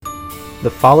The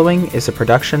following is a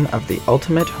production of the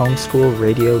Ultimate Homeschool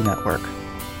Radio Network.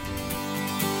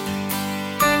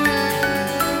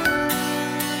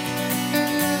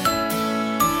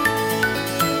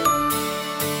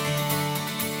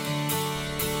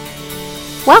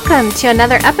 Welcome to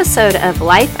another episode of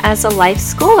Life as a Life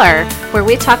Schooler, where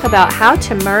we talk about how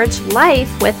to merge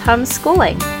life with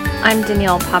homeschooling. I'm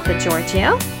Danielle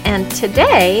Papagiorgio, and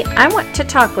today I want to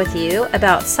talk with you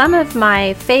about some of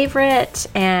my favorite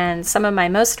and some of my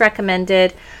most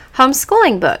recommended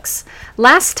homeschooling books.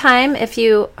 Last time, if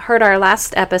you heard our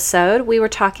last episode, we were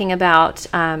talking about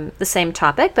the same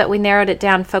topic, but we narrowed it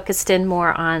down, focused in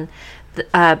more on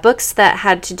books that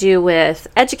had to do with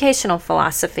educational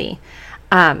philosophy.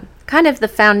 Kind of the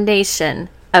foundation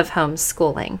of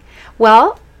homeschooling.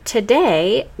 Well,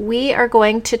 today we are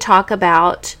going to talk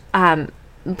about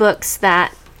books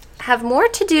that have more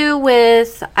to do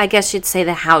with, I guess you'd say,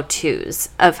 the how-tos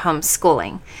of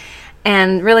homeschooling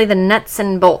and really the nuts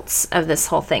and bolts of this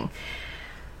whole thing.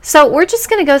 So we're just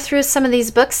going to go through some of these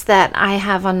books that I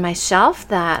have on my shelf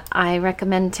that I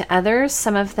recommend to others.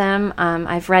 Some of them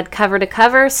I've read cover to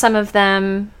cover, some of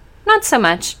them not so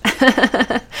much,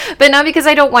 but not because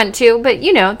I don't want to, but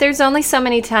you know, there's only so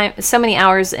many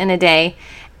hours in a day.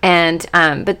 And,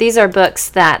 but these are books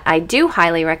that I do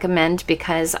highly recommend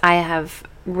because I have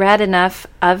read enough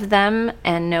of them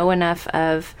and know enough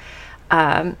of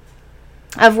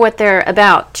what they're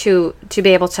about to be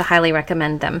able to highly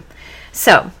recommend them.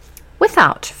 So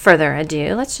without further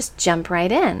ado, let's just jump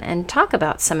right in and talk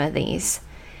about some of these.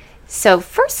 So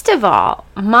first of all,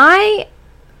 my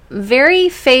very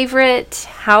favorite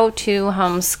how-to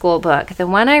homeschool book, the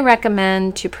one I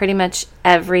recommend to pretty much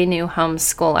every new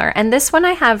homeschooler, and this one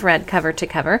I have read cover to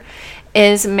cover,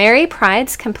 is Mary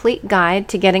Pride's Complete Guide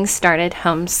to Getting Started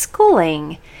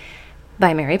Homeschooling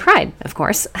by Mary Pride, of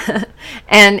course.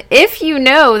 And if you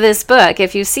know this book,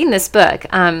 if you've seen this book,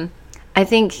 I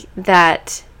think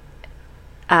that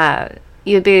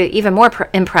you'd be even more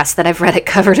impressed that I've read it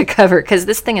cover to cover, because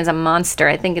this thing is a monster.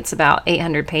 I think it's about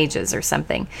 800 pages or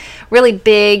something. Really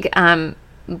big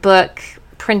book,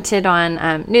 printed on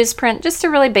newsprint, just a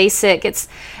really basic. It's,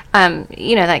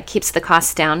 that keeps the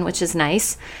cost down, which is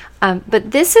nice. But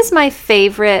this is my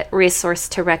favorite resource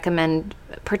to recommend,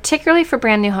 particularly for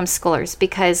brand new homeschoolers,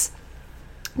 because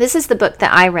this is the book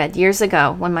that I read years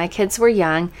ago when my kids were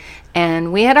young,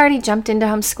 and we had already jumped into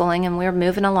homeschooling and we were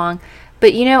moving along.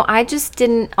 But, I just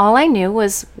all I knew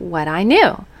was what I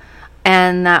knew.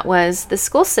 And that was the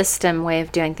school system way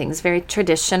of doing things, very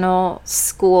traditional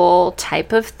school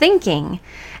type of thinking.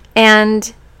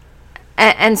 And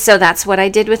so that's what I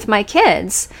did with my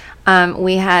kids.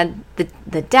 We had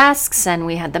the desks, and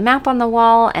we had the map on the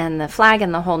wall and the flag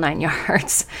and the whole 9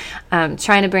 yards,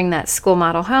 trying to bring that school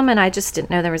model home. And I just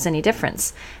didn't know there was any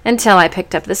difference until I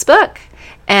picked up this book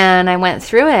and I went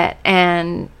through it.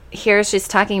 And here she's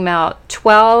talking about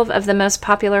 12 of the most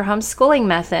popular homeschooling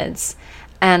methods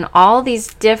and all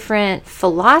these different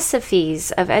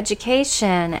philosophies of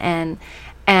education,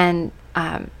 and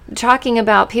talking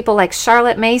about people like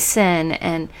Charlotte Mason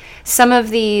and some of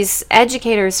these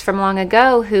educators from long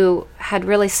ago who had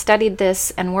really studied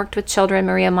this and worked with children,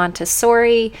 Maria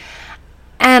Montessori.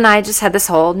 And I just had this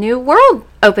whole new world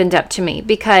opened up to me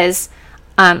because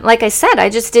like I said, I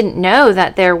just didn't know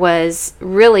that there was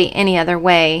really any other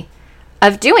way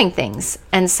of doing things.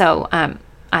 And so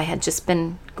I had just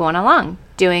been going along,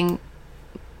 doing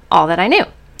all that I knew.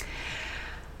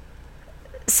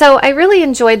 So I really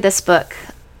enjoyed this book,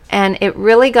 and it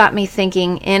really got me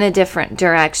thinking in a different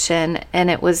direction. And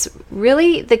it was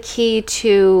really the key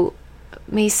to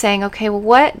me saying, okay, well,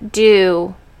 what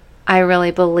do I really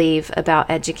believe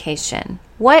about education?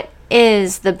 What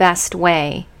is the best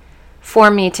way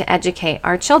for me to educate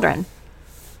our children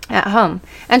at home?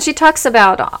 And she talks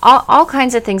about all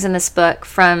kinds of things in this book,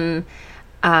 from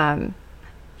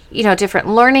different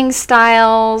learning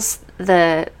styles,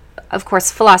 of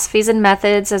course, philosophies and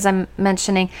methods, as I'm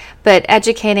mentioning, but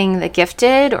educating the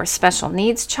gifted or special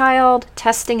needs child,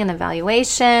 testing and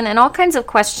evaluation, and all kinds of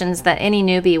questions that any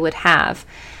newbie would have.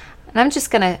 And I'm just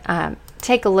going to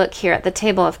take a look here at the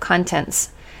table of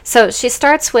contents. So she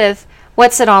starts with,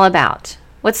 what's it all about?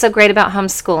 What's so great about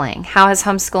homeschooling? How has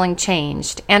homeschooling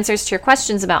changed? Answers to your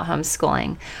questions about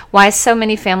homeschooling. Why do so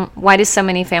many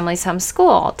families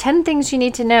homeschool? 10 things you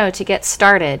need to know to get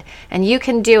started, and you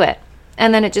can do it.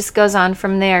 And then it just goes on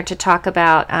from there to talk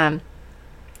about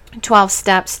 12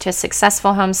 steps to a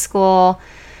successful homeschool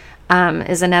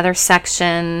is another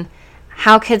section.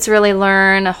 How kids really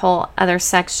learn, a whole other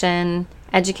section.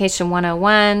 Education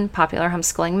 101, popular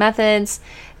homeschooling methods.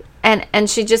 And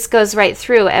she just goes right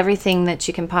through everything that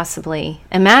you can possibly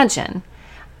imagine.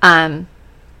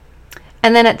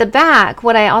 And then at the back,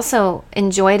 what I also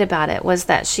enjoyed about it was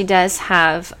that she does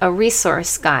have a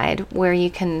resource guide where you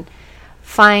can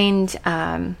find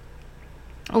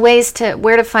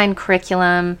where to find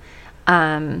curriculum,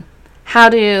 how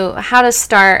to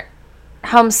start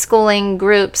homeschooling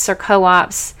groups or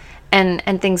co-ops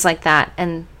and things like that,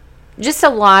 and just a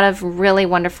lot of really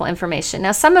wonderful information.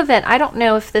 Now, some of it, I don't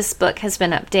know if this book has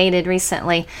been updated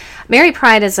recently. Mary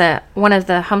Pride is one of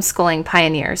the homeschooling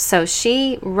pioneers. So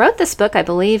she wrote this book, I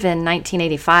believe, in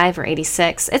 1985 or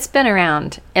 86. It's been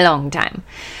around a long time.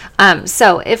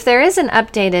 So if there is an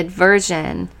updated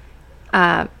version,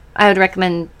 I would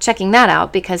recommend checking that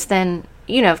out, because then,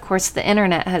 of course, the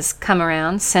internet has come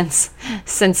around since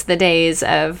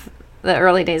the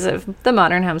early days of the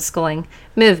modern homeschooling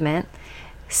movement.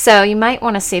 So you might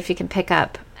want to see if you can pick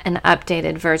up an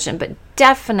updated version, but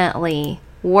definitely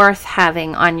worth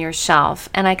having on your shelf.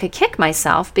 And I could kick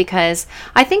myself because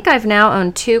I think I've now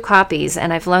owned 2 copies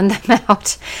and I've loaned them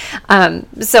out.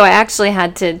 So I actually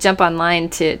had to jump online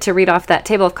to read off that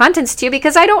table of contents to you,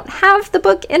 because I don't have the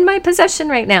book in my possession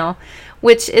right now,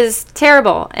 which is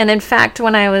terrible. And in fact,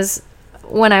 when I was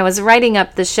writing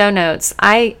up the show notes,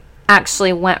 I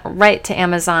actually went right to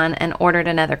Amazon and ordered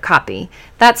another copy.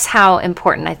 That's how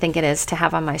important I think it is to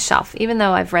have on my shelf, even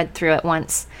though I've read through it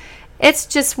once. It's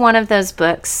just one of those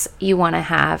books you want to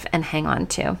have and hang on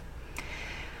to.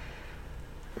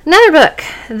 Another book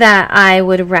that I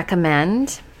would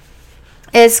recommend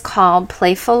is called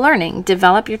Playful Learning: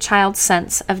 Develop Your Child's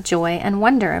Sense of Joy and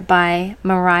Wonder by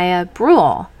Mariah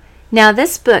Bruhl. Now,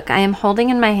 this book I am holding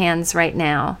in my hands right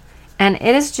now, and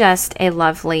it is just a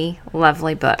lovely,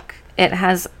 lovely book. It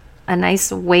has a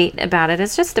nice weight about it.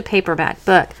 It's just a paperback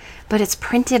book, but it's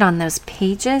printed on those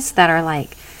pages that are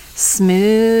like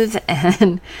smooth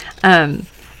and,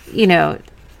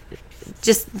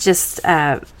 just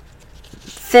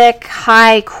thick,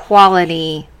 high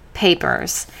quality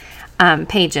pages.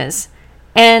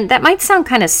 And that might sound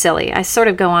kind of silly. I sort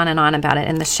of go on and on about it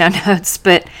in the show notes,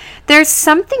 but there's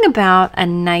something about a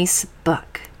nice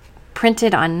book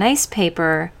printed on nice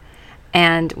paper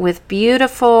and with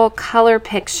beautiful color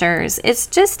pictures. It's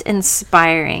just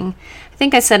inspiring. I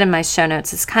think I said in my show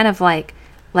notes, it's kind of like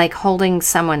holding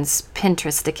someone's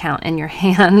Pinterest account in your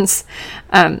hands.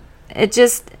 I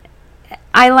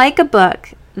like a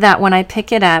book that when I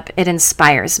pick it up, it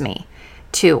inspires me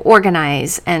to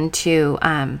organize and to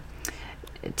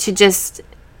just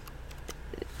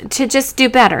do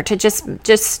better, to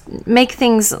just make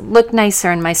things look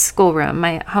nicer in my schoolroom,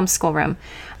 my homeschool room.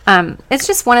 It's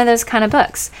just one of those kind of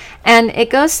books. And it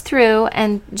goes through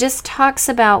and just talks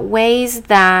about ways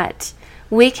that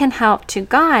we can help to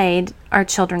guide our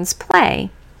children's play.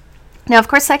 Now, of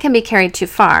course, that can be carried too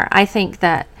far. I think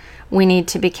that we need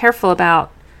to be careful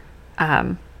about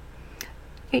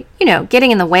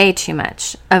getting in the way too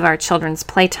much of our children's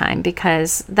playtime,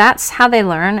 because that's how they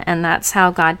learn and that's how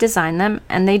God designed them,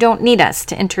 and they don't need us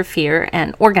to interfere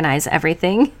and organize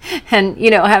everything and,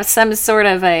 have some sort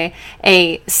of a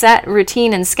set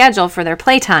routine and schedule for their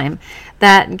playtime.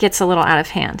 That gets a little out of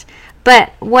hand.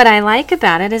 But what I like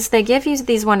about it is they give you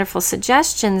these wonderful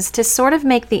suggestions to sort of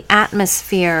make the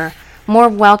atmosphere more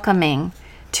welcoming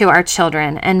to our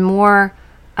children and more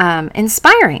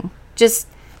inspiring.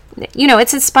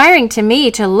 It's inspiring to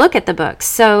me to look at the books.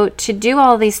 So to do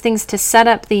all these things, to set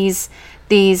up these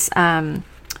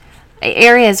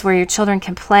areas where your children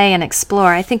can play and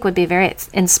explore, I think would be very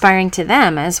inspiring to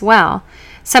them as well.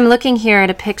 So I'm looking here at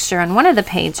a picture on one of the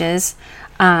pages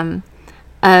of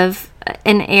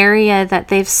an area that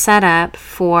they've set up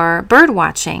for bird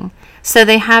watching. So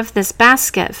they have this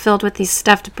basket filled with these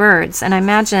stuffed birds, and I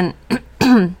imagine,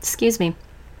 excuse me,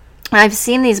 I've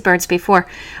seen these birds before,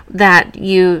 that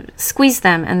you squeeze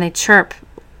them and they chirp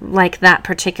like that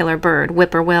particular bird,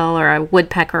 whippoorwill or a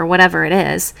woodpecker or whatever it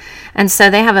is. And so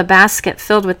they have a basket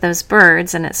filled with those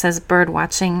birds, and it says bird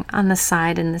watching on the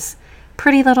side in this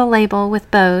pretty little label with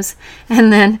bows.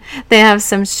 And then they have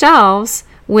some shelves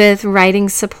with writing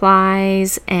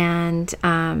supplies and,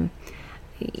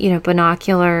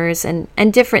 binoculars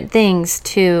and different things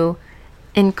to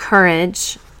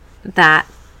encourage that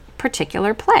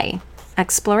particular play,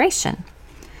 exploration.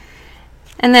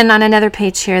 And then on another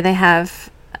page here, they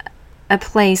have a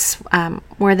place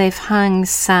where they've hung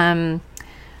some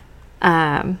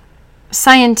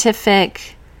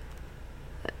scientific,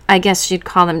 I guess you'd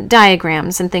call them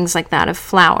diagrams and things like that, of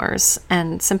flowers,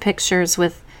 and some pictures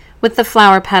with the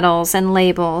flower petals and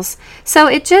labels. So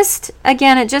it just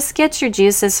gets your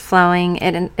juices flowing.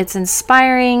 It's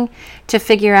inspiring to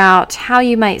figure out how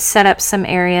you might set up some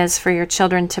areas for your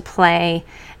children to play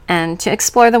and to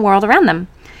explore the world around them,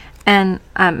 and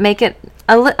make it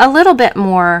a little bit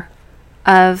more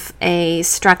of a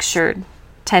structured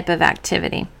type of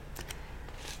activity.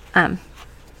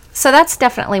 So that's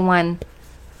definitely one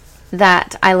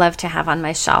that I love to have on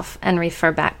my shelf and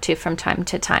refer back to from time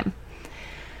to time.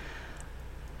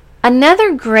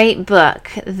 Another great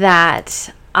book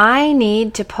that I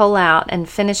need to pull out and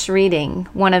finish reading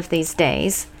one of these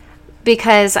days,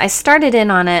 because I started in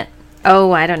on it,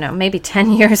 I don't know, maybe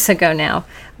 10 years ago now,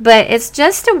 but it's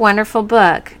just a wonderful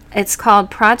book. It's called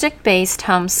Project-Based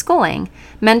Homeschooling,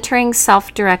 Mentoring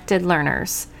Self-Directed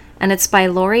Learners, and it's by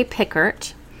Lori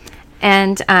Pickert.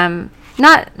 And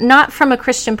not from a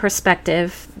Christian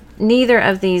perspective. Neither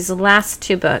of these last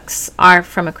two books are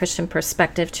from a Christian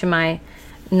perspective to my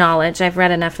knowledge. I've read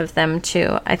enough of them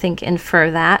to, I think, infer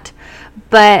that.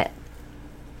 But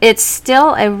it's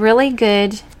still a really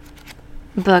good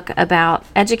book about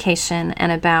education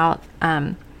and about,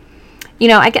 I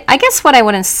guess what I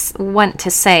want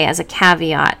to say as a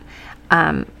caveat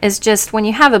is just when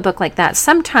you have a book like that,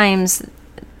 sometimes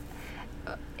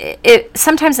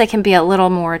they can be a little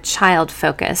more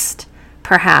child-focused,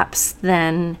 perhaps,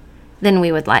 than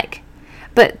we would like.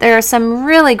 But there are some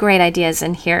really great ideas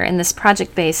in here in this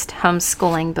project-based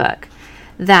homeschooling book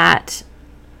that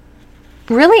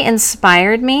really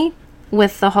inspired me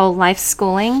with the whole life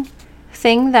schooling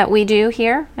thing that we do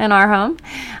here in our home,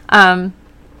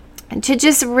 to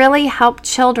just really help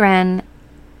children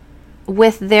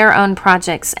with their own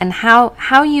projects and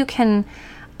how you can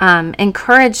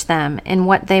encourage them in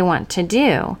what they want to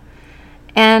do.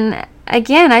 And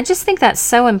again, I just think that's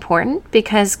so important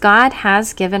because God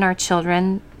has given our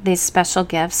children these special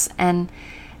gifts, and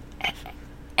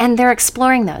they're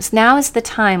exploring those. Now is the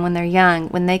time when they're young,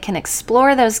 when they can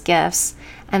explore those gifts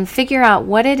and figure out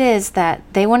what it is that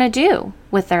they want to do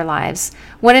with their lives,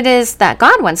 what it is that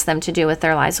God wants them to do with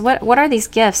their lives. What are these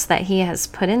gifts that He has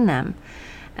put in them?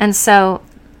 And so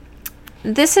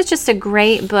this is just a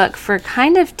great book for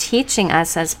kind of teaching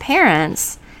us as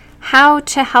parents how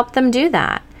to help them do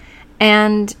that,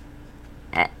 and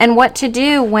what to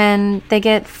do when they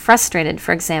get frustrated.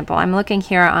 For example, I'm looking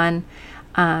here on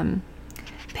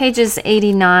pages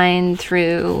 89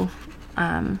 through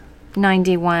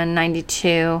 91,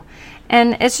 92,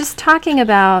 and it's just talking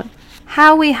about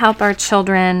how we help our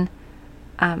children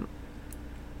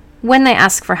when they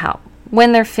ask for help,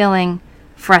 when they're feeling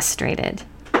frustrated.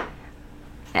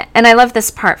 And I love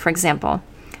this part, for example.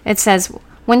 It says,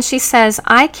 when she says,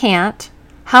 I can't,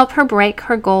 help her break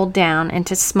her goal down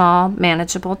into small,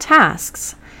 manageable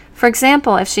tasks. For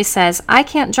example, if she says, I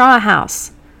can't draw a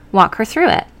house, walk her through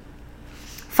it.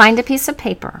 Find a piece of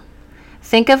paper.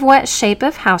 Think of what shape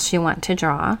of house you want to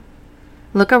draw.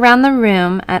 Look around the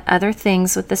room at other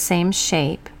things with the same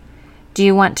shape. Do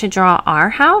you want to draw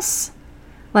our house?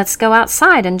 Let's go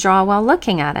outside and draw while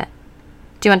looking at it.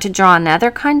 Do you want to draw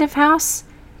another kind of house?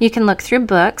 You can look through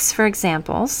books for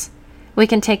examples. We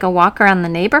can take a walk around the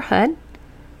neighborhood.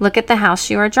 Look at the house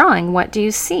you are drawing. What do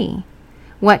you see?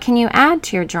 What can you add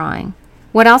to your drawing?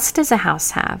 What else does a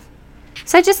house have?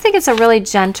 So I just think it's a really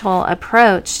gentle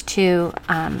approach to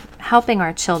helping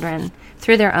our children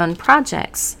through their own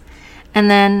projects. And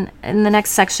then in the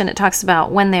next section, it talks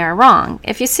about when they are wrong.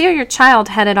 If you see your child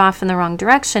headed off in the wrong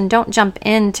direction, don't jump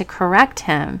in to correct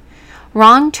him.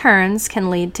 Wrong turns can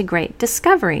lead to great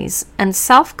discoveries, and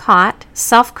self-caught,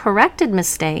 self-corrected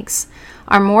mistakes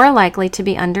are more likely to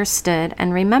be understood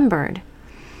and remembered.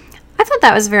 I thought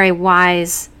that was very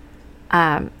wise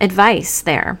advice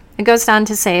there. It goes on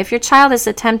to say, if your child is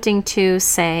attempting to,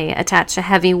 say, attach a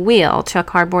heavy wheel to a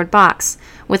cardboard box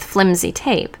with flimsy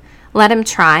tape, let him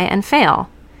try and fail.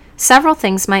 Several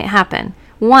things might happen.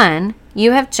 1,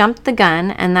 you have jumped the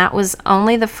gun, and that was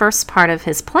only the first part of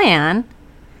his plan.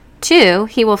 2,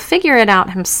 he will figure it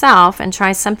out himself and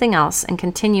try something else and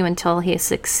continue until he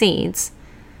succeeds.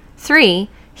 3,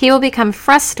 he will become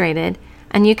frustrated,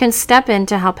 and you can step in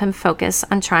to help him focus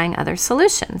on trying other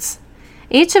solutions.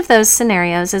 Each of those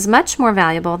scenarios is much more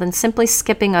valuable than simply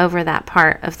skipping over that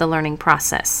part of the learning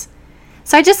process.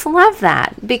 So I just love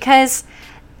that because,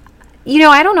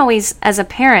 I don't always, as a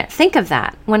parent, think of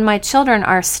that. When my children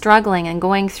are struggling and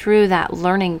going through that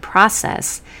learning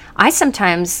process, I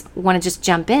sometimes want to just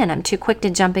jump in. I'm too quick to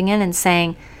jumping in and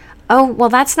saying, oh, well,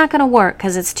 that's not going to work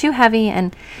because it's too heavy.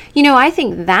 And, I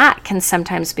think that can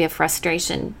sometimes be a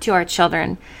frustration to our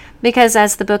children because,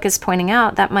 as the book is pointing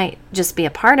out, that might just be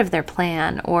a part of their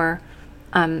plan, or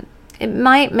it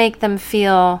might make them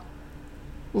feel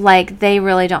like they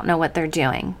really don't know what they're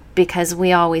doing because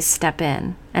we always step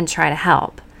in and try to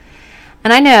help.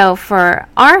 And I know for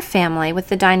our family, with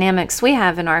the dynamics we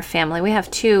have in our family, we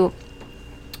have 2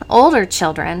 older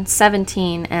children,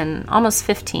 17 and almost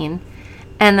 15,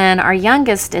 and then our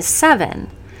youngest is 7.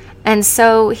 And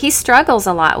so he struggles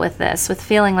a lot with this, with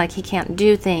feeling like he can't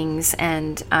do things,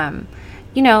 and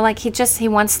like he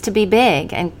wants to be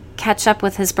big and catch up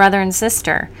with his brother and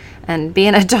sister and be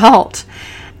an adult.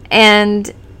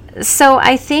 And so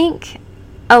I think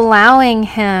allowing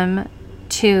him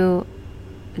to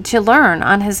learn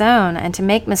on his own and to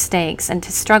make mistakes and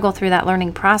to struggle through that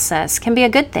learning process can be a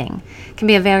good thing, can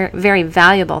be a very, very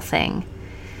valuable thing.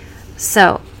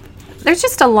 So there's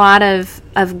just a lot of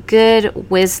good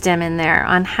wisdom in there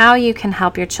on how you can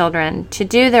help your children to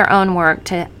do their own work,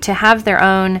 to have their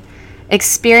own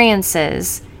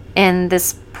experiences in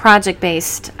this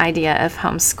project-based idea of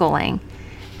homeschooling.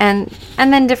 And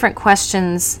then different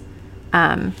questions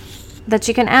that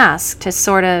you can ask to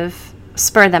sort of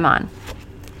spur them on.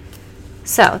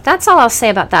 So that's all I'll say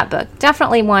about that book.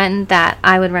 Definitely one that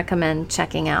I would recommend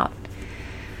checking out.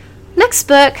 Next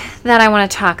book that I want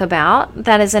to talk about,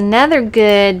 that is another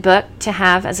good book to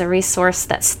have as a resource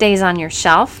that stays on your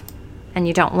shelf and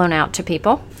you don't loan out to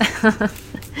people.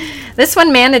 This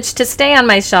one managed to stay on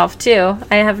my shelf too.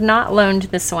 I have not loaned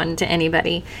this one to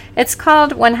anybody. It's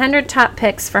called 100 Top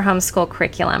Picks for Homeschool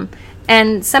Curriculum.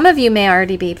 And some of you may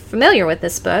already be familiar with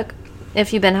this book.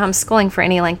 If you've been homeschooling for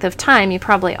any length of time, you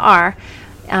probably are.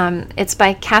 It's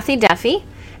by Kathy Duffy,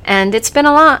 and it's been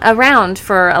around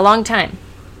for a long time.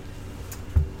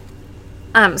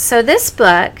 So this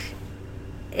book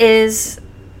is,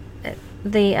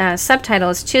 the subtitle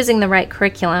is Choosing the Right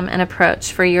Curriculum and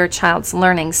Approach for Your Child's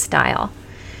Learning Style.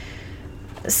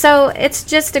 So it's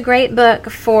just a great book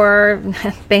for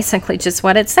basically just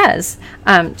what it says.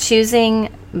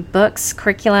 Choosing books,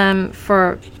 curriculum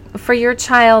for your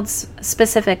child's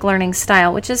specific learning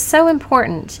style, which is so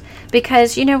important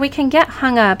because, we can get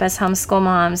hung up as homeschool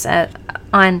moms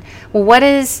on, well, what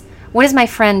is my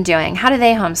friend doing? How do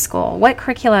they homeschool? What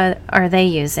curricula are they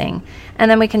using? And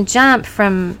then we can jump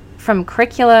from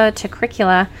curricula to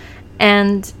curricula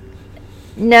and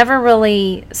never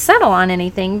really settle on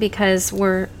anything because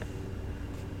we're,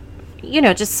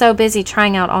 just so busy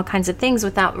trying out all kinds of things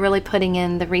without really putting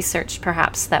in the research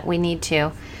perhaps that we need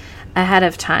to ahead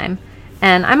of time.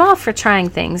 And I'm all for trying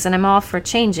things, and I'm all for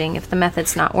changing if the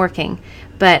method's not working.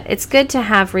 But it's good to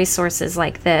have resources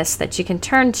like this that you can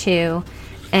turn to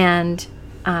and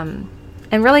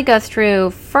really go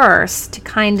through first to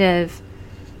kind of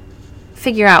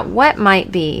figure out what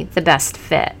might be the best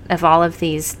fit of all of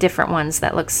these different ones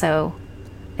that look so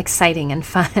exciting and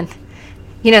fun.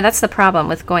 That's the problem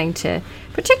with going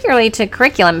particularly to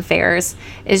curriculum fairs,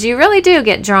 is you really do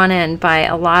get drawn in by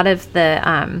a lot of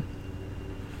the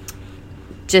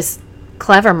just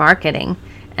clever marketing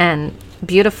and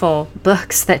beautiful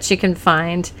books that you can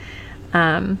find.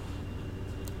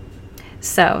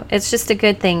 So it's just a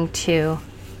good thing to,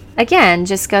 again,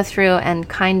 just go through and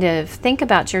kind of think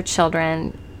about your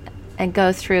children and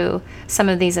go through some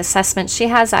of these assessments. She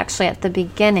has actually at the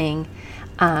beginning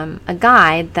a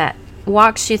guide that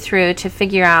walks you through to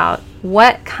figure out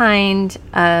what kind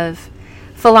of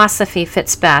philosophy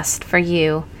fits best for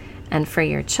you and for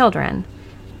your children.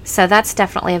 So that's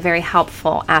definitely a very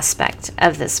helpful aspect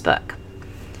of this book.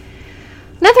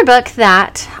 Another book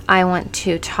that I want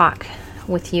to talk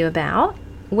with you about,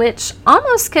 which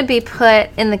almost could be put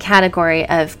in the category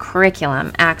of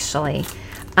curriculum, actually.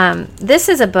 This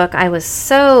is a book I was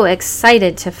so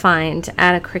excited to find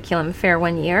at a curriculum fair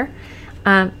one year.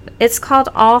 It's called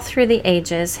All Through the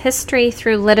Ages, History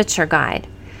Through Literature Guide.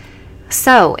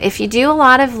 So if you do a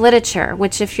lot of literature,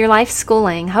 which if you're life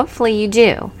schooling, hopefully you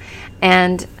do,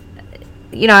 and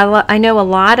I know a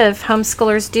lot of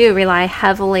homeschoolers do rely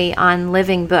heavily on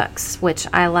living books, which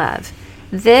I love.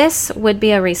 This would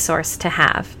be a resource to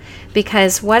have,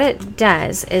 because what it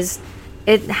does is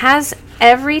it has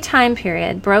every time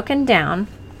period broken down.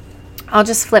 I'll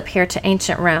just flip here to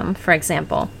ancient Rome, for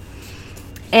example.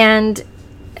 And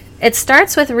it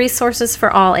starts with resources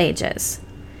for all ages.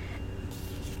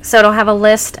 So it'll have a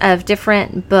list of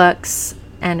different books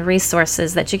and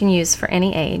resources that you can use for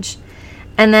any age.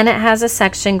 And then it has a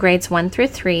section, grades 1 through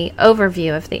 3,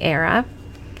 overview of the era.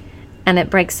 And it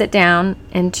breaks it down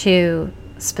into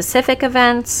specific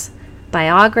events,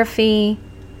 biography,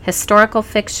 historical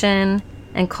fiction,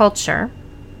 and culture.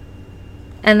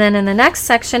 And then in the next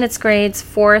section, it's grades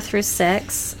 4 through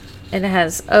 6. It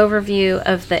has overview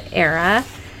of the era,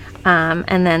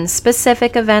 and then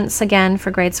specific events again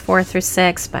for grades 4 through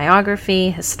 6, biography,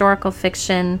 historical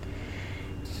fiction,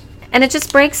 and it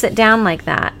just breaks it down like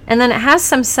that. And then it has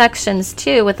some sections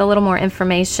too with a little more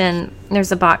information.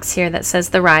 There's a box here that says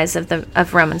the rise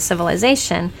of Roman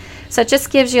civilization, so it just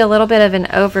gives you a little bit of an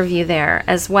overview there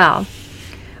as well.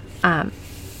 And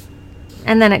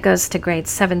then it goes to grades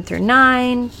 7 through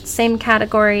 9, same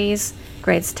categories.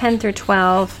 grades 10 through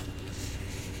 12,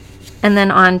 and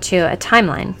then on to a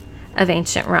timeline of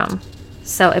ancient Rome.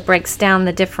 So it breaks down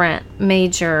the different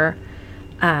major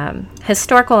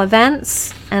historical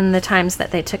events and the times that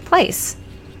they took place.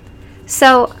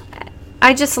 So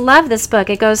I just love this book.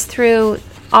 It goes through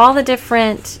all the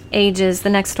different ages. The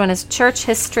next one is church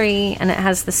history, and it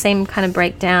has the same kind of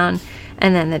breakdown.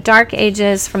 And then the Dark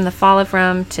Ages from the fall of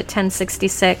Rome to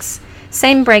 1066.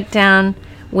 Same breakdown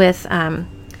with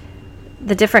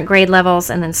the different grade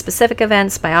levels, and then specific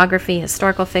events, biography,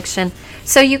 historical fiction.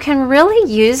 So you can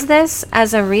really use this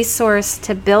as a resource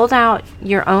to build out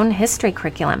your own history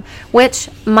curriculum, which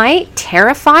might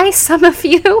terrify some of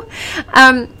you,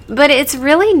 but it's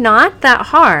really not that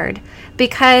hard,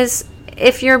 because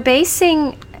if you're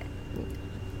basing,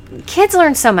 kids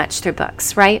learn so much through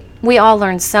books, right? We all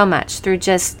learn so much through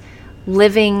just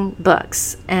living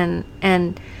books and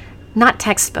not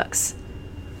textbooks.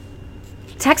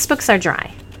 Textbooks are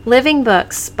dry. Living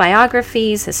books,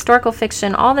 biographies, historical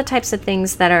fiction, all the types of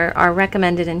things that are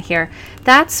recommended in here,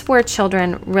 that's where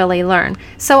children really learn.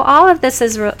 So all that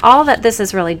this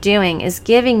is really doing is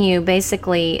giving you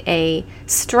basically a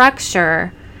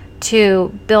structure to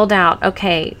build out,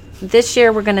 okay, this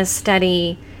year we're going to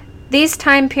study these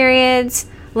time periods.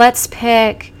 Let's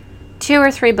pick 2 or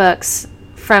 3 books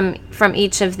from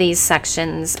each of these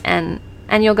sections, and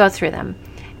you'll go through them.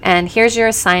 And here's your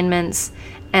assignments.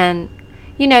 And,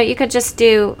 you could just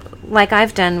do like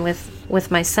I've done with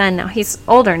my son. Now, he's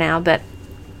older now, but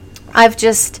I've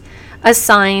just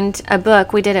assigned a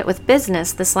book. We did it with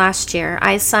business this last year.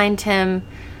 I assigned him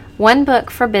one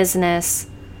book for business.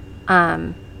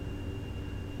 I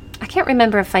can't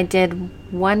remember if I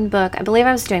did one book. I believe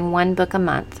I was doing one book a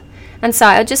month. And so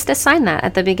I would just assign that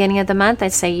at the beginning of the month.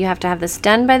 I'd say, you have to have this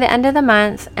done by the end of the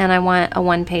month, and I want a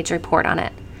 1-page report on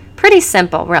it. Pretty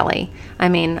simple, really. I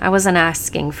mean, I wasn't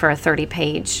asking for a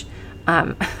 30-page,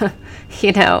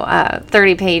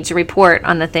 30-page report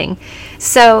on the thing.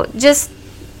 So just a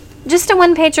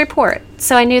 1-page report.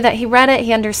 So I knew that he read it,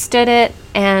 he understood it,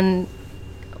 and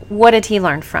what did he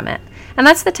learn from it? And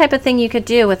that's the type of thing you could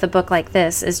do with a book like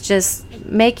this, is just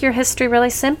make your history really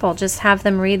simple. Just have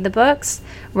them read the books,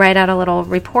 write out a little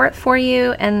report for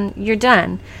you, and you're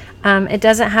done. It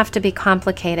doesn't have to be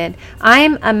complicated.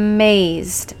 I'm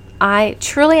amazed. I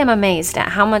truly am amazed at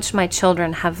how much my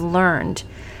children have learned.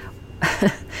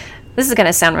 This is going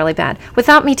to sound really bad,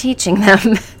 without me teaching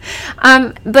them.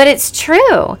 But it's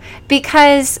true,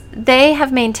 because they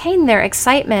have maintained their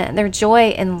excitement, their joy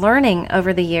in learning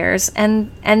over the years,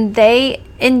 and they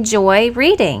enjoy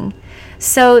reading.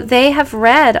 So they have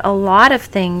read a lot of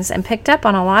things and picked up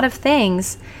on a lot of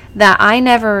things that I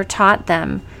never taught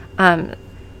them.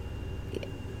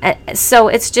 So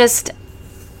it's just,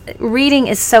 reading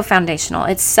is so foundational.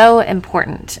 It's so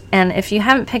important. And if you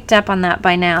haven't picked up on that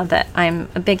by now, that I'm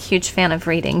a big, huge fan of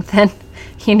reading, then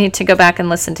you need to go back and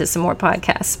listen to some more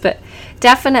podcasts. But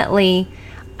definitely,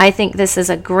 I think this is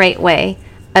a great way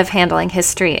of handling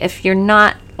history if you're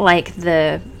not like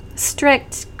the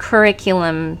strict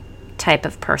curriculum type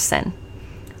of person.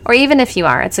 Or even if you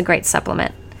are, it's a great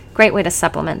supplement. Great way to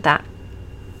supplement that.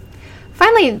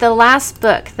 Finally, the last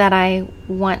book that I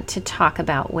want to talk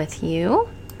about with you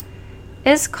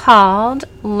is called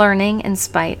Learning in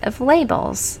Spite of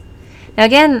Labels. Now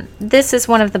again, this is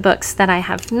one of the books that I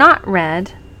have not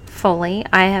read fully.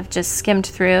 I have just skimmed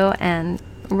through and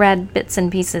read bits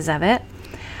and pieces of it.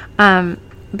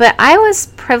 But I was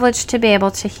privileged to be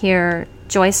able to hear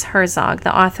Joyce Herzog,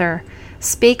 the author,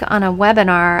 speak on a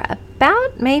webinar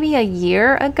about maybe a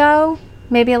year ago,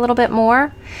 maybe a little bit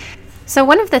more. So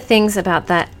one of the things about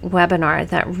that webinar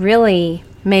that really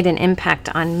made an impact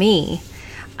on me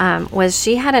was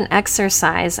she had an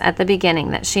exercise at the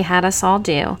beginning that she had us all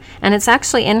do, and it's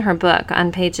actually in her book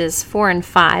on pages 4 and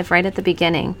 5, right at the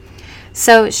beginning.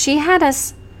 So she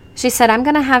said, I'm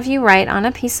going to have you write on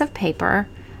a piece of paper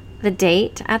the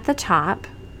date at the top,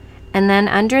 and then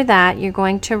under that you're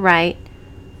going to write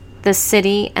the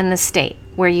city and the state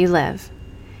where you live.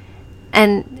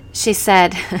 And she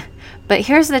said, but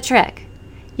here's the trick.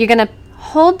 You're going to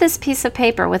hold this piece of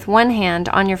paper with one hand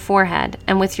on your forehead,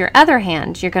 and with your other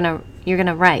hand you're going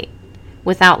to write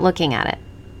without looking at it.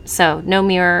 So no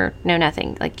mirror, no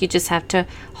nothing. Like, you just have to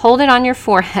hold it on your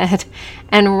forehead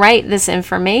and write this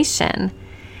information.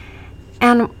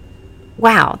 And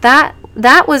wow,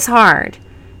 that was hard.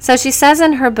 So she says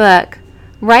in her book,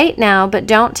 write now, but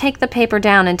don't take the paper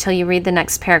down until you read the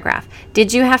next paragraph.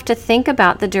 Did you have to think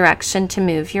about the direction to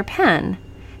move your pen?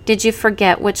 Did you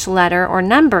forget which letter or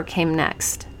number came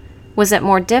next? Was it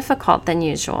more difficult than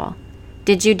usual?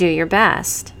 Did you do your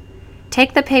best?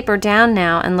 Take the paper down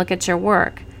now and look at your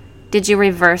work. Did you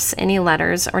reverse any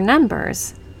letters or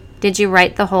numbers? Did you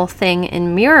write the whole thing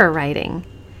in mirror writing?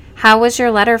 How was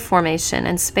your letter formation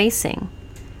and spacing?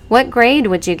 What grade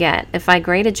would you get if I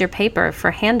graded your paper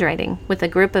for handwriting with a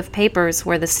group of papers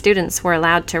where the students were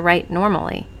allowed to write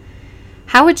normally?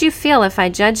 How would you feel if I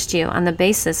judged you on the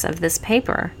basis of this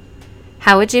paper?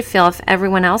 How would you feel if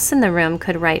everyone else in the room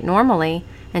could write normally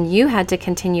and you had to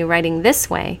continue writing this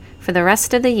way for the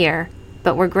rest of the year,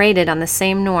 but were graded on the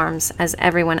same norms as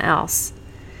everyone else?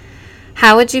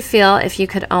 How would you feel if you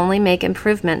could only make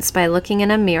improvements by looking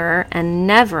in a mirror and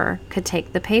never could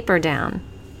take the paper down?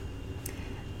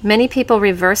 Many people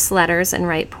reverse letters and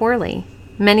write poorly.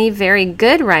 Many very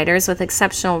good writers with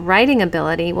exceptional writing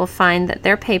ability will find that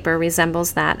their paper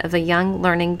resembles that of a young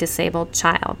learning disabled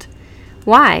child.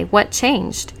 Why? What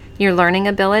changed? Your learning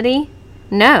ability?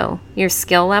 No. Your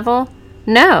skill level?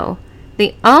 No.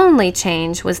 The only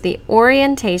change was the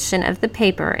orientation of the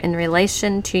paper in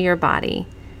relation to your body.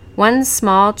 One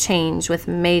small change with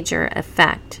major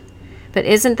effect. But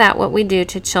isn't that what we do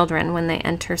to children when they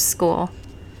enter school?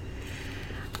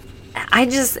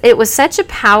 It was such a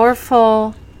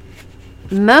powerful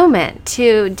moment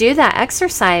to do that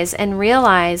exercise and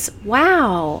realize,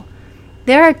 wow,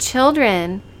 there are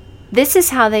children, this is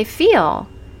how they feel.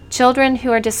 Children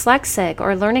who are dyslexic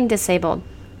or learning disabled,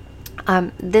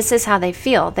 this is how they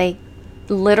feel. They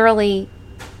literally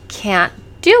can't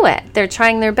do it. They're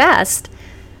trying their best,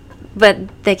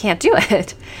 but they can't do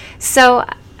it. So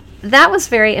that was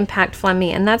very impactful on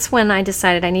me, and that's when I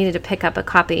decided I needed to pick up a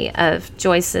copy of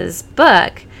Joyce's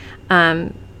book.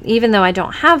 Even though I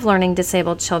don't have learning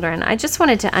disabled children, I just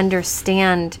wanted to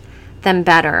understand them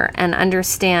better and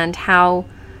understand how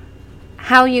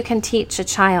you can teach a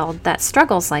child that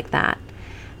struggles like that.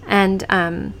 And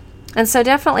so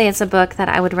definitely it's a book that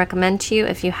I would recommend to you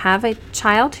if you have a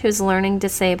child who's learning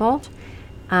disabled.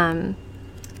 And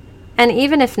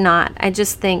even if not, I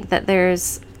just think that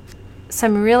there's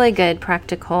some really good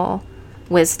practical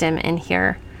wisdom in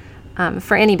here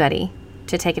for anybody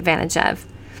to take advantage of.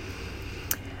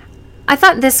 I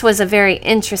thought this was a very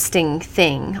interesting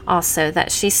thing also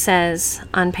that she says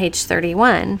on page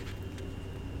 31.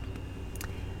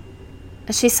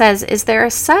 She says, "Is there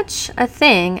such a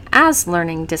thing as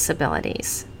learning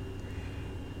disabilities?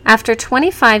 After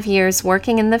 25 years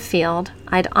working in the field,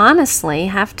 I'd honestly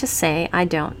have to say I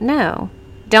don't know.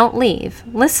 Don't leave.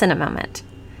 Listen a moment.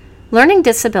 Learning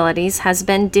disabilities has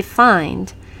been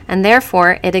defined, and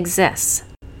therefore it exists.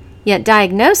 Yet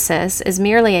diagnosis is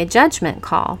merely a judgment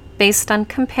call based on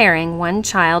comparing one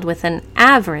child with an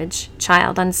average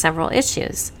child on several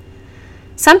issues.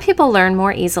 Some people learn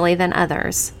more easily than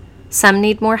others. Some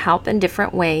need more help in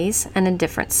different ways and in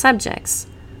different subjects.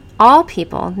 All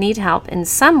people need help in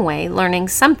some way learning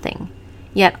something.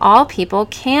 Yet all people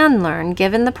can learn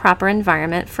given the proper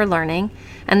environment for learning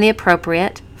and the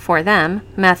appropriate, for them,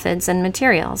 methods and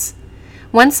materials.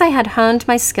 Once I had honed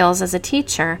my skills as a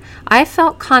teacher, I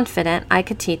felt confident I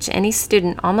could teach any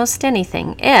student almost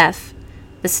anything if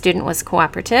the student was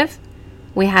cooperative,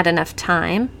 we had enough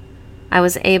time, I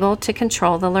was able to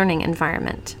control the learning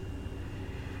environment."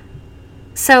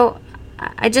 So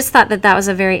I just thought that was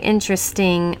a very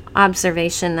interesting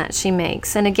observation that she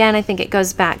makes. And again, I think it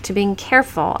goes back to being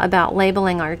careful about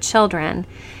labeling our children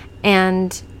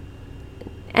and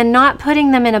not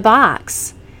putting them in a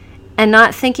box. And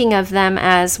not thinking of them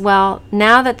as, well,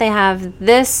 now that they have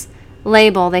this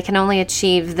label, they can only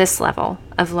achieve this level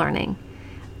of learning.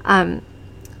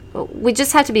 We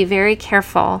just have to be very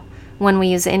careful when we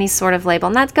use any sort of label.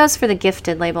 And that goes for the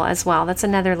gifted label as well. That's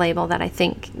another label that I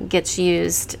think gets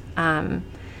used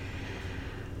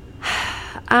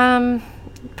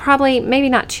probably, maybe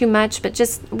not too much,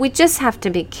 but we just have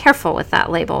to be careful with that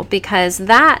label, because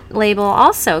that label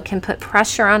also can put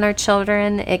pressure on our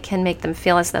children. It can make them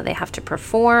feel as though they have to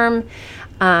perform,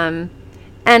 and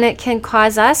it can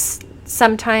cause us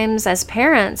sometimes as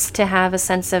parents to have a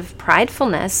sense of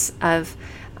pridefulness of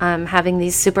having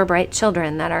these super bright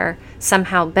children that are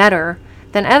somehow better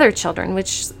than other children,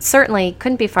 which certainly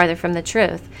couldn't be farther from the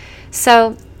truth.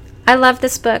 So I love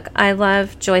this book. I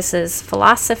love Joyce's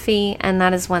philosophy, and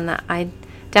that is one that I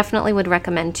definitely would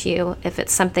recommend to you if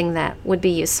it's something that would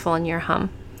be useful in your home.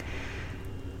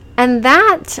 And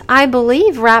that, I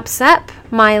believe, wraps up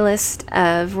my list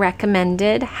of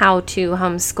recommended how-to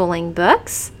homeschooling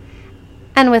books.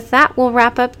 And with that, we'll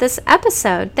wrap up this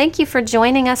episode. Thank you for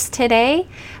joining us today.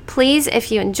 Please,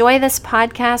 if you enjoy this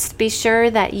podcast, be sure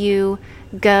that you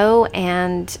go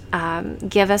and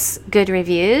give us good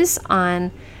reviews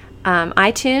on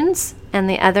iTunes and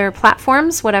the other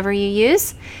platforms, whatever you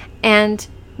use. And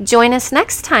join us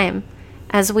next time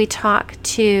as we talk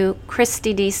to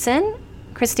Christy Deason.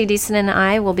 Christy Deason and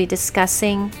I will be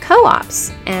discussing co-ops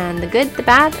and the good, the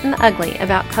bad, and the ugly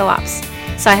about co-ops.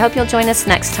 So I hope you'll join us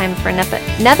next time for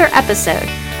another episode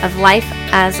of Life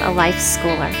as a Life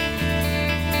Schooler.